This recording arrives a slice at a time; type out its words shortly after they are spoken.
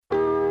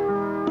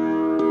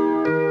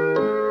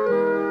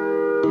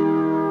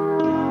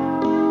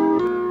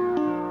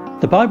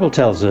Bible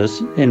tells us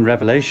in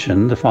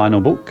Revelation, the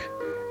final book,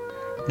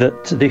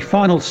 that the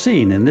final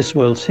scene in this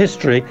world's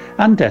history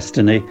and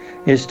destiny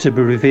is to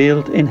be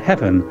revealed in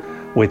heaven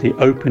with the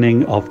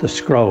opening of the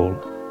scroll.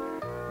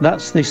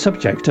 That's the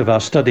subject of our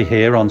study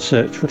here on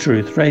Search for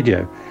Truth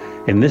Radio,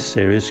 in this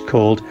series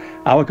called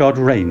Our God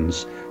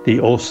Reigns, the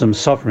Awesome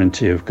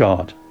Sovereignty of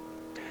God.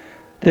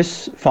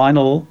 This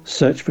final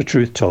Search for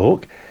Truth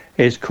talk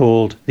is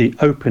called the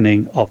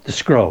opening of the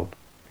scroll.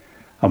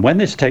 And when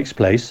this takes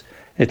place,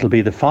 it'll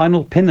be the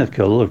final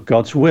pinnacle of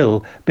God's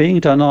will being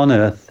done on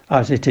earth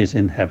as it is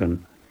in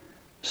heaven.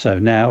 So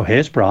now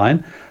here's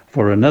Brian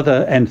for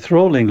another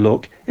enthralling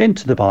look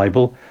into the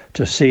Bible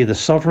to see the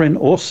sovereign,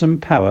 awesome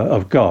power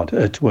of God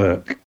at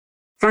work.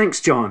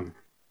 Thanks, John.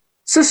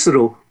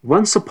 Cicero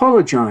once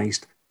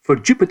apologised for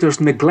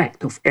Jupiter's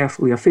neglect of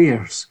earthly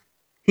affairs.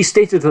 He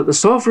stated that the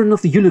sovereign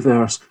of the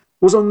universe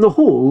was on the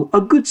whole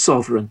a good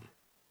sovereign,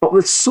 but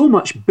with so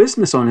much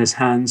business on his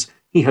hands,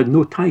 he had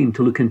no time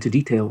to look into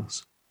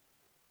details.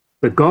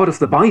 The God of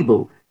the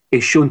Bible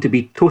is shown to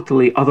be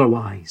totally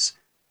otherwise.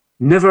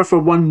 Never for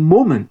one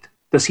moment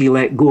does he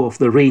let go of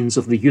the reins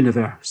of the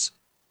universe.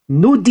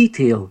 No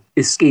detail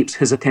escapes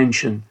his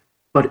attention,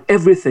 but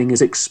everything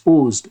is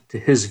exposed to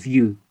his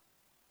view.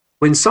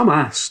 When some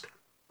asked,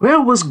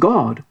 where was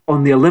God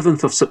on the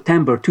 11th of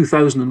September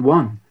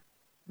 2001?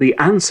 The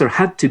answer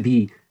had to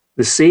be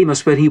the same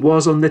as where he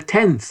was on the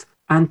 10th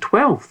and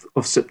 12th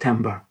of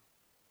September.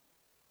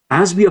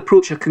 As we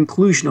approach a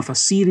conclusion of a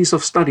series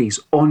of studies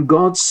on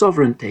God's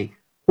sovereignty,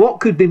 what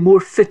could be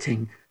more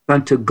fitting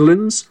than to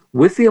glimpse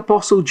with the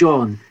Apostle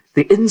John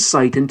the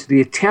insight into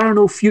the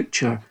eternal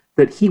future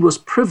that he was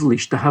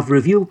privileged to have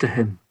revealed to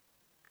him?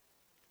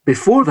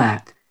 Before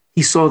that,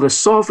 he saw the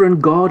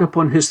sovereign God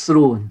upon his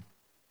throne.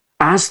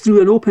 As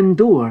through an open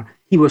door,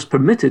 he was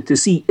permitted to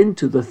see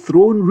into the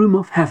throne room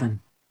of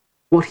heaven.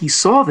 What he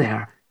saw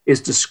there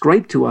is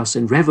described to us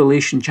in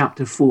Revelation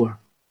chapter 4.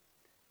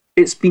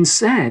 It's been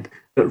said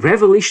that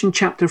Revelation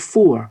chapter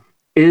 4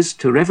 is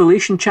to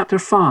Revelation chapter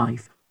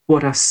 5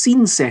 what a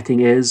scene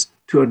setting is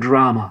to a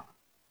drama.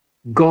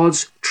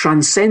 God's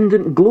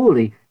transcendent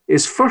glory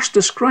is first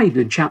described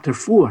in chapter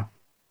 4.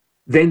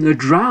 Then the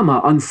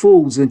drama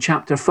unfolds in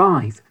chapter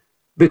 5,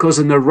 because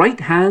in the right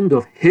hand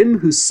of him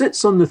who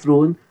sits on the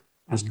throne,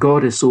 as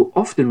God is so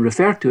often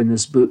referred to in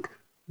this book,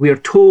 we are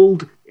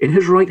told in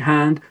his right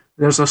hand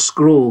there's a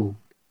scroll,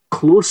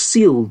 close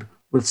sealed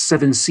with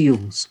 7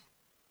 seals.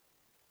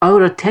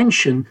 Our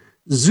attention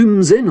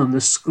zooms in on the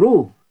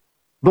scroll.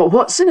 But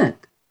what's in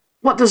it?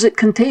 What does it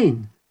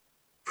contain?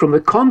 From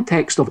the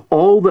context of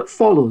all that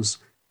follows,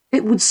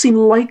 it would seem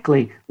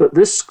likely that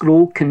this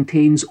scroll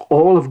contains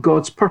all of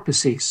God's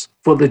purposes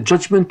for the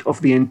judgment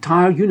of the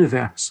entire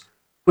universe,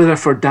 whether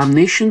for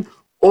damnation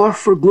or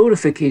for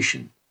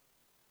glorification.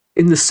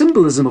 In the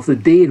symbolism of the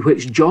day in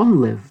which John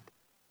lived,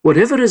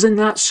 whatever is in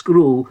that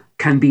scroll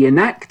can be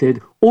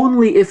enacted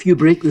only if you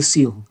break the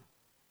seal.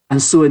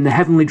 And so in the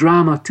heavenly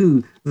drama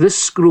too, this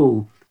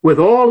scroll, with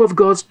all of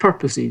God's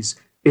purposes,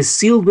 is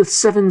sealed with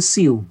 7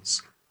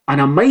 seals, and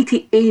a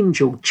mighty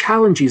angel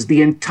challenges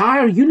the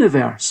entire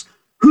universe.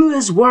 Who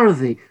is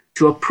worthy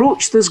to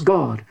approach this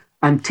God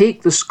and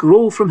take the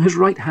scroll from his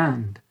right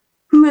hand?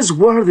 Who is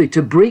worthy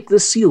to break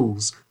the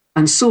seals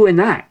and so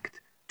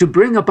enact, to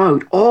bring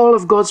about all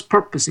of God's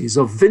purposes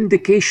of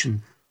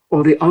vindication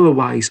or the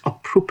otherwise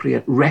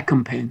appropriate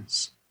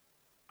recompense?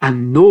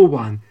 And no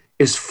one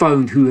is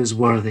found who is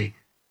worthy.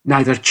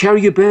 Neither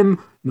cherubim,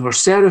 nor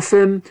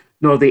seraphim,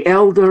 nor the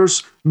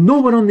elders, no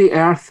one on the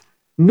earth,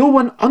 no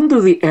one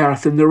under the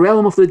earth in the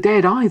realm of the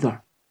dead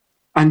either.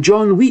 And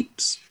John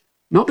weeps,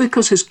 not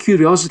because his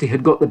curiosity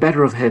had got the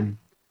better of him,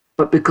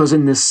 but because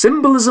in the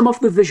symbolism of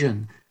the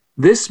vision,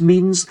 this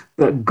means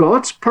that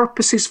God's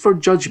purposes for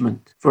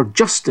judgment, for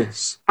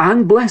justice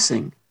and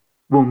blessing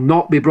will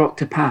not be brought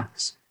to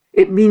pass.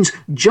 It means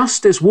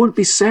justice won't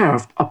be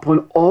served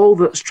upon all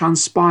that's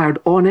transpired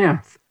on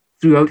earth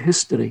throughout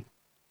history.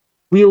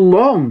 We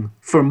long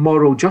for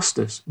moral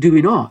justice, do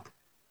we not?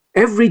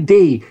 Every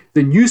day,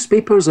 the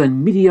newspapers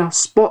and media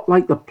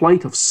spotlight the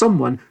plight of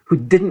someone who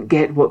didn't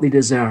get what they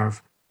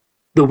deserve.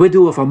 The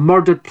widow of a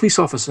murdered police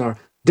officer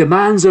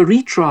demands a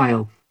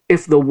retrial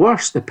if the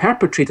worst the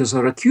perpetrators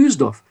are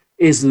accused of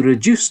is the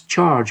reduced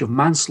charge of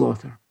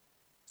manslaughter.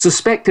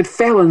 Suspected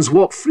felons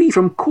walk free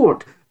from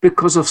court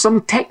because of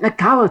some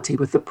technicality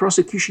with the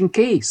prosecution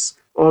case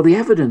or the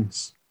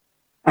evidence.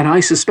 And I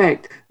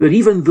suspect that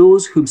even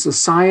those whom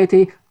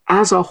society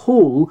as a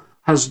whole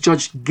has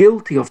judged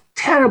guilty of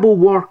terrible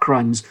war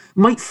crimes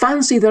might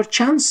fancy their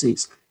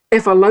chances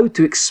if allowed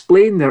to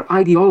explain their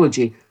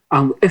ideology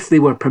and if they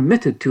were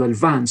permitted to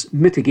advance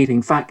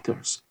mitigating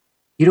factors.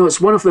 You know,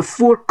 it's one of the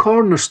 4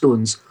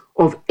 cornerstones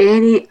of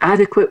any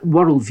adequate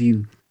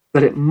worldview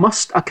that it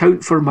must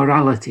account for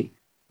morality,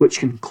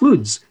 which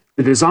includes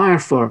the desire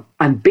for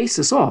and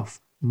basis of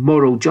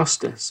moral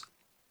justice.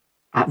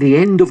 At the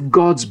end of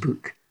God's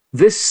book,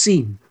 this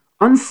scene,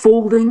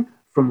 unfolding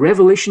from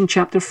Revelation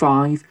chapter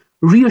 5,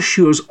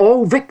 reassures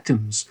all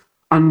victims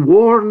and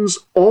warns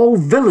all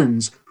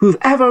villains who've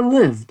ever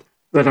lived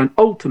that an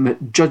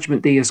ultimate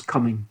judgment day is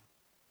coming.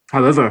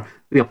 However,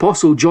 the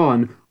Apostle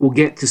John will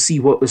get to see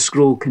what the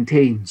scroll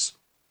contains.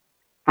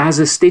 As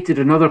is stated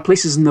in other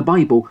places in the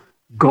Bible,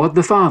 God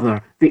the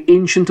Father, the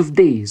Ancient of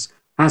Days,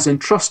 has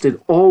entrusted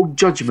all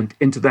judgment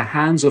into the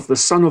hands of the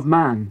Son of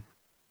Man,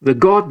 the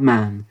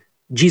God-man,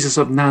 Jesus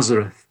of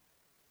Nazareth.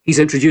 He's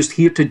introduced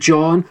here to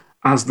John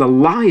as the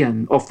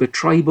Lion of the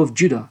tribe of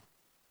Judah.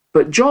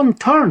 But John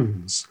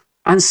turns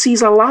and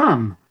sees a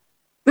lamb.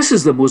 This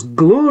is the most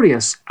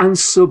glorious and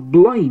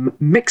sublime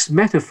mixed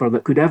metaphor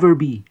that could ever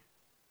be.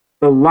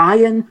 The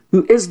Lion,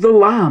 who is the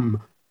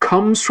Lamb,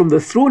 comes from the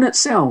throne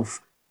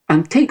itself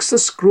and takes the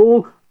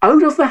scroll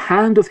out of the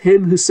hand of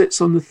him who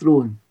sits on the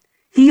throne.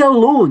 He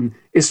alone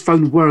is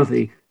found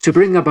worthy to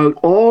bring about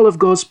all of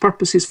God's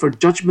purposes for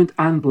judgment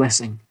and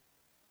blessing.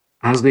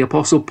 As the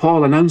Apostle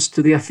Paul announced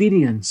to the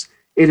Athenians,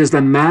 it is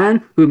the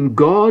man whom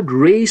God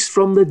raised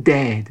from the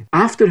dead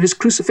after his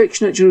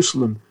crucifixion at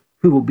Jerusalem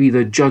who will be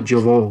the judge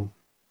of all.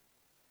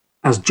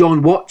 As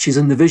John watches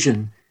in the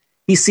vision,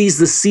 he sees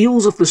the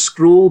seals of the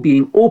scroll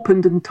being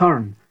opened in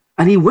turn,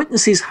 and he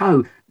witnesses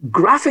how,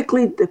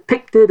 graphically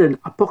depicted in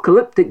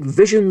apocalyptic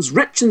visions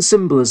rich in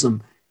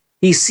symbolism,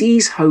 he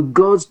sees how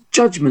God's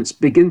judgments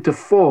begin to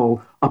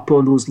fall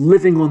upon those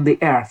living on the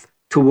earth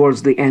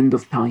towards the end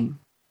of time.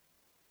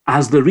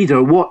 As the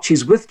reader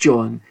watches with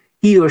John,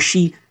 he or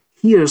she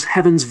hears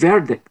heaven's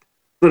verdict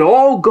that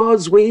all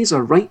God's ways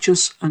are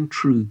righteous and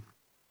true.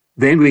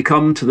 Then we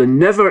come to the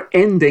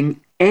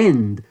never-ending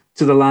end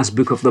to the last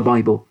book of the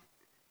Bible,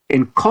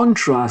 in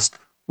contrast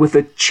with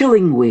the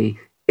chilling way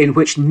in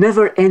which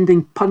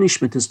never-ending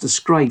punishment is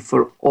described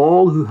for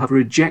all who have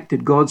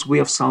rejected God's way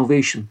of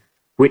salvation,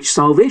 which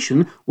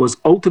salvation was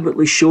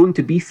ultimately shown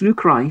to be through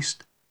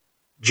Christ.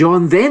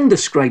 John then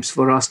describes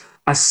for us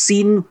a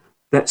scene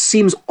that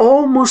seems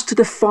almost to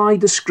defy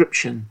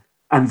description,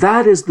 and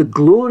that is the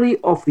glory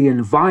of the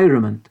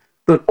environment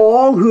that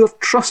all who have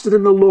trusted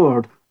in the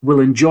Lord will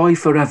enjoy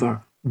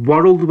forever,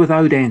 world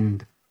without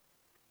end.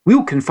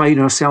 We'll confine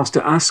ourselves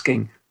to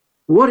asking,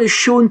 what is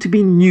shown to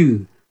be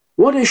new,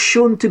 what is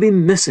shown to be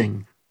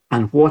missing,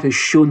 and what is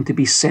shown to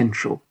be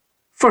central?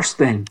 First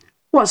then,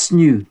 what's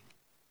new?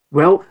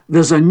 Well,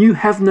 there's a new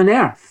heaven and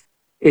earth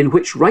in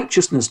which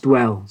righteousness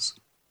dwells.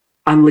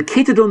 And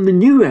located on the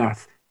new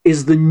earth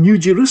is the New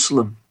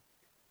Jerusalem.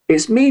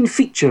 Its main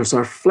features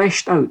are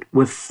fleshed out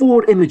with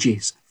 4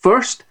 images.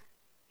 First,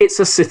 it's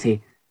a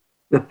city,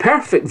 the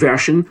perfect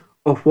version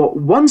of what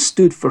once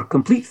stood for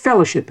complete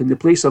fellowship in the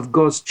place of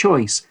God's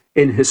choice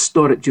in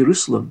historic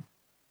Jerusalem.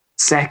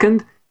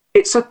 Second,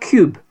 it's a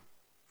cube,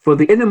 for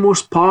the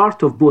innermost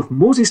part of both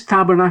Moses'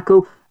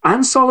 tabernacle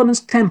and Solomon's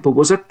temple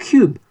was a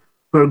cube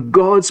where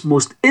God's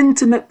most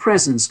intimate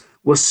presence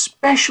was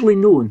specially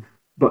known,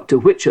 but to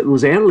which at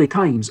those early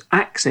times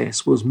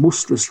access was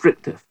most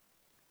restrictive.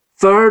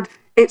 Third,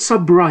 it's a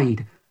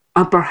bride,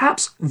 and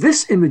perhaps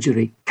this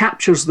imagery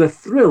captures the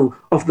thrill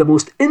of the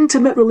most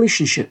intimate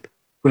relationship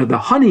where the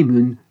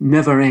honeymoon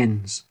never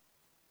ends.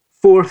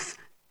 Fourth,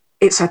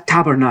 it's a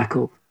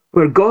tabernacle,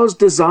 where God's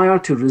desire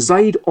to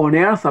reside on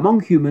earth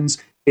among humans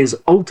is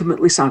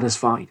ultimately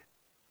satisfied.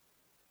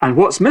 And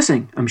what's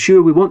missing? I'm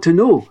sure we want to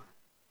know.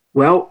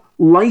 Well,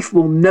 life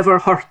will never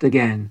hurt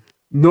again,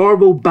 nor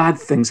will bad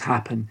things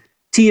happen.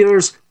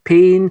 Tears,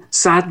 pain,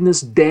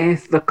 sadness,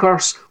 death, the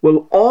curse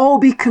will all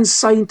be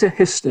consigned to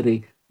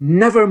history,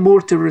 never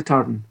more to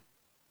return.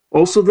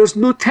 Also, there's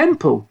no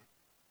temple.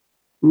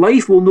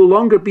 Life will no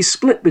longer be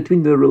split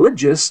between the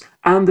religious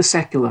and the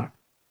secular.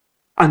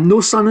 And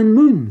no sun and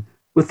moon,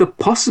 with the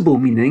possible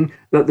meaning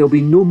that there'll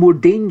be no more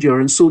danger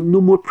and so no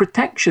more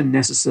protection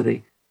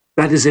necessary.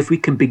 That is, if we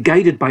can be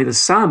guided by the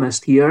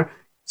psalmist here,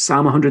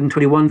 Psalm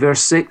 121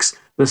 verse 6,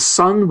 the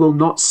sun will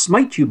not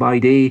smite you by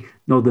day,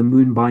 nor the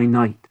moon by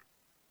night.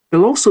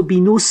 There'll also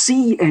be no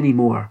sea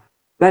anymore.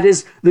 That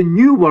is, the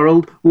new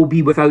world will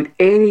be without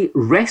any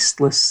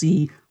restless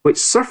sea which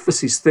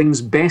surfaces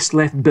things best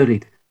left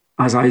buried,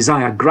 as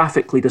Isaiah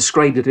graphically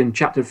described it in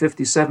chapter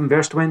 57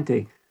 verse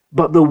 20.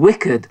 But the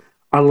wicked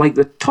are like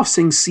the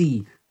tossing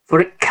sea, for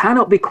it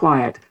cannot be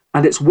quiet,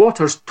 and its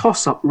waters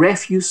toss up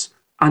refuse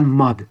and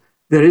mud.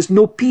 There is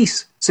no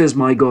peace, says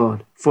my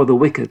God, for the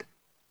wicked.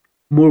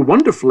 More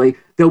wonderfully,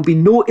 there'll be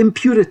no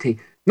impurity,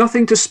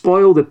 nothing to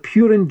spoil the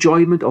pure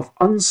enjoyment of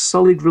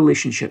unsullied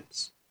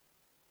relationships.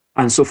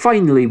 And so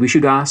finally we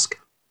should ask,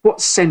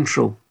 what's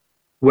central?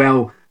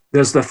 Well,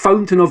 there's the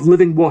fountain of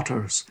living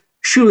waters.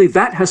 Surely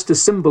that has to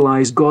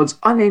symbolize God's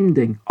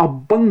unending,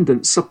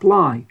 abundant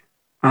supply.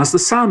 As the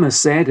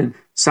psalmist said in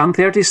Psalm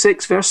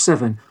 36 verse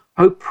 7,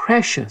 how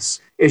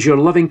precious is your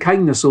loving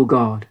kindness, O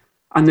God,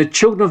 and the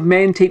children of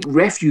men take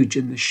refuge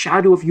in the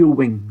shadow of your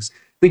wings.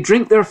 They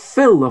drink their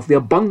fill of the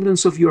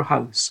abundance of your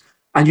house,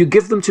 and you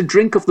give them to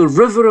drink of the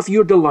river of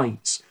your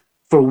delights.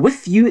 For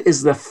with you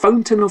is the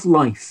fountain of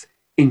life.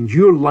 In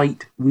your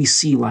light we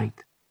see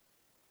light.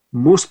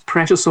 Most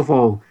precious of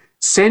all,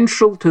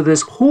 central to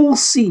this whole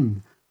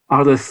scene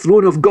are the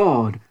throne of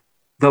God,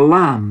 the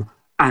Lamb,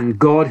 and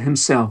God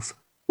himself.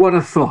 What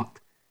a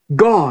thought!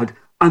 God,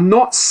 and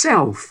not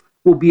self,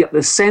 will be at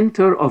the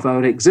centre of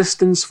our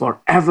existence for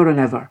ever and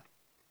ever.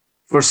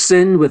 For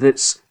sin, with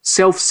its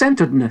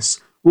self-centeredness,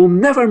 will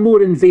never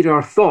more invade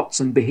our thoughts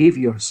and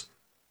behaviours.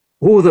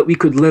 Oh, that we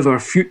could live our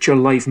future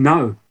life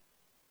now.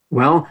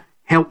 Well,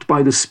 helped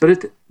by the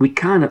Spirit, we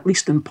can, at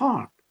least in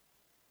part.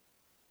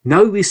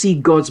 Now we see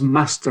God's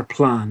master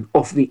plan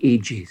of the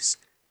ages.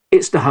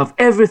 It's to have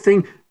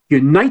everything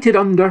united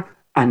under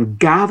and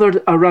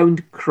gathered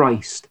around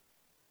Christ,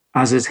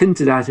 as is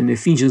hinted at in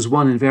Ephesians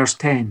 1 and verse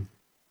 10.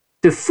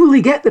 To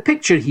fully get the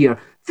picture here,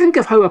 think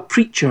of how a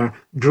preacher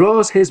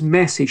draws his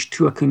message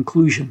to a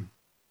conclusion.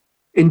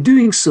 In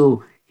doing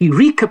so, he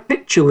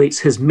recapitulates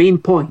his main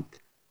point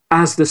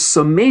as the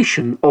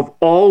summation of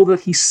all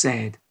that he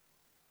said.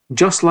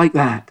 Just like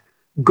that,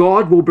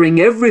 God will bring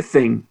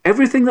everything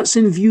that's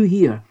in view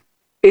here,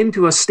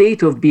 into a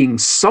state of being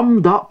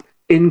summed up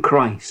in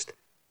Christ,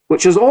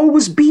 which has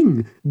always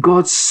been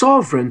God's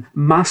sovereign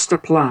master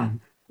plan,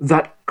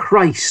 that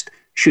Christ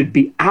should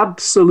be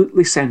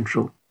absolutely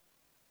central.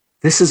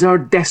 This is our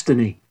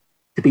destiny,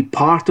 to be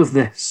part of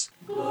this.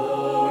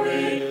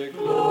 Glory,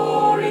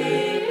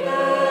 glory,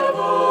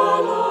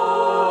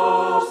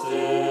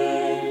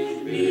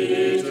 everlasting,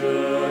 be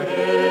to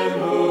him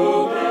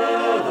who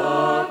bare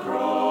the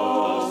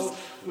cross,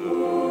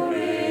 who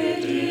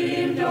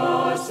redeemed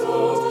our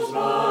souls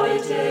by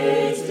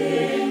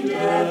tasting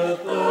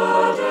death,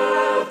 the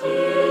death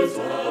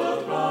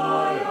deserved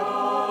by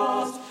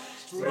us.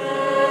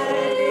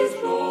 Spread his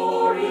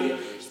glory,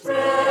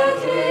 spread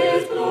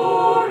his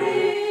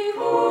glory,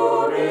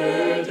 who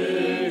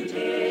redeemed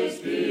his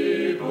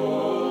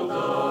people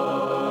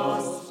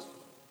thus.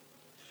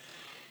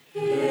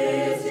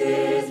 His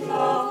is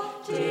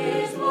love,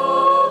 'tis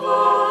love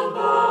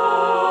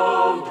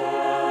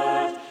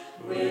unbounded,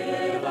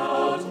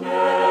 without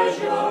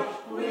measure,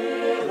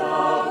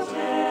 without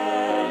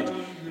end.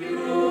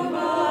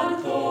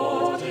 Human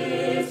thought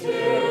is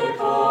here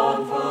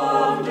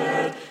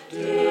confounded,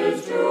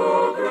 'tis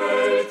too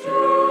great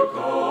to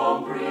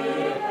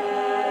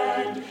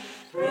comprehend.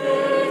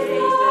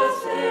 Praise the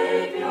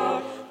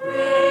Saviour,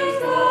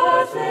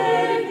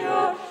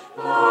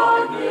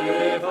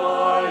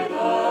 magnify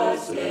the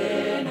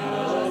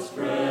sinner's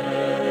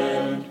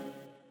friend.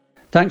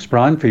 Thanks,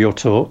 Brian, for your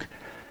talk.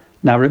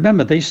 Now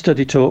remember, these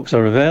study talks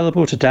are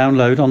available to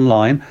download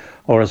online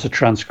or as a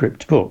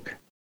transcript book.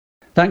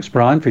 Thanks,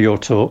 Brian, for your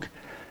talk.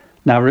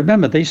 Now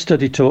remember, these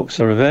study talks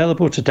are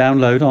available to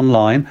download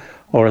online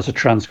or as a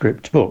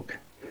transcript book.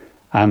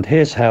 And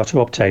here's how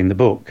to obtain the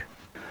book.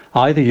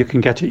 Either you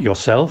can get it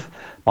yourself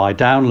by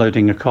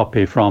downloading a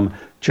copy from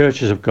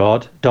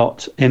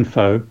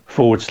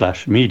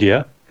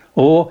churchesofgod.info/media,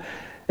 or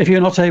if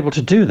you're not able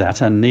to do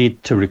that and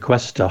need to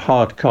request a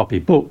hard copy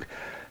book,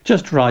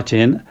 just write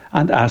in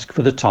and ask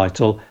for the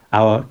title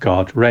Our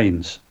God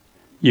Reigns.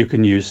 You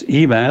can use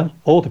email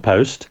or the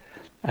post,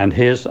 and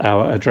here's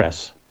our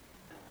address.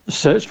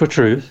 Search for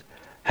Truth,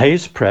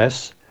 Hayes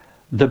Press,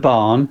 The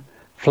Barn,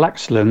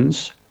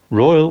 Flaxlands,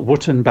 Royal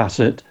Wootton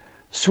Bassett,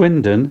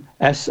 Swindon,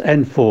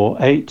 SN4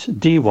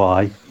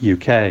 8DY,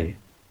 UK.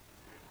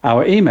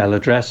 Our email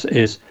address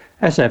is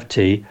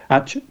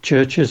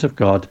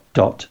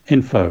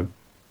sft@churchesofgod.info.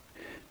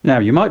 Now,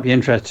 you might be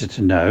interested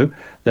to know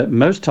that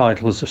most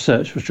titles of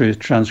Search for Truth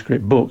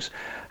transcript books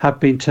have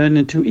been turned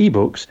into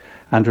ebooks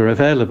and are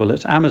available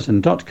at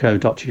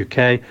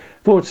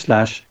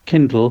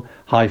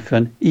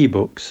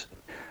amazon.co.uk/Kindle-ebooks.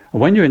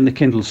 When you're in the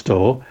Kindle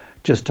store,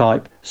 just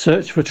type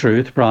Search for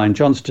Truth Brian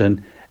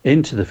Johnston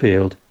into the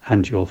field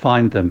and you'll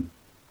find them.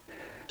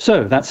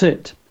 So that's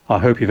it. I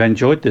hope you've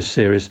enjoyed this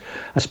series,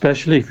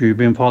 especially if you've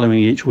been following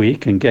each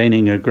week and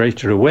gaining a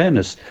greater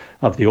awareness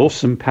of the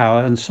awesome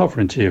power and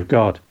sovereignty of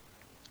God.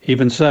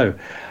 Even so,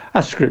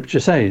 as Scripture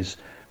says,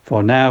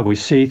 for now we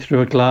see through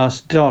a glass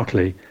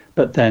darkly,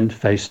 but then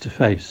face to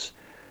face.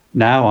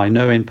 Now I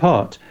know in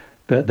part,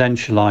 but then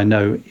shall I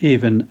know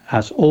even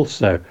as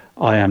also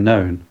I am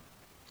known.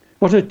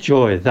 What a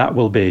joy that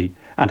will be,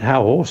 and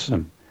how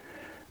awesome.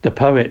 The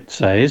poet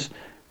says,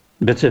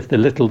 but if the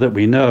little that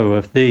we know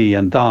of thee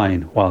and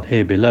thine, while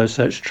here below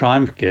such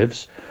triumph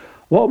gives,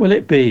 what will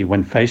it be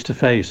when face to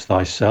face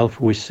thyself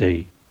we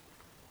see?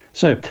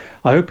 So,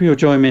 I hope you'll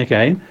join me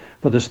again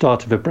for the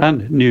start of a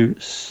brand new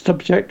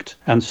subject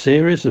and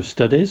series of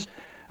studies,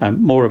 and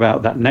more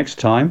about that next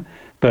time.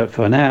 But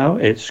for now,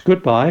 it's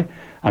goodbye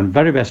and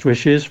very best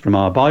wishes from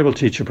our Bible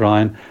teacher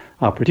Brian,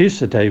 our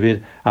producer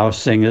David, our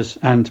singers,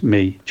 and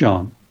me,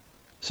 John.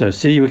 So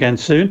see you again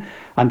soon,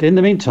 and in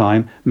the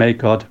meantime, may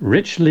God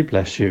richly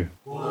bless you.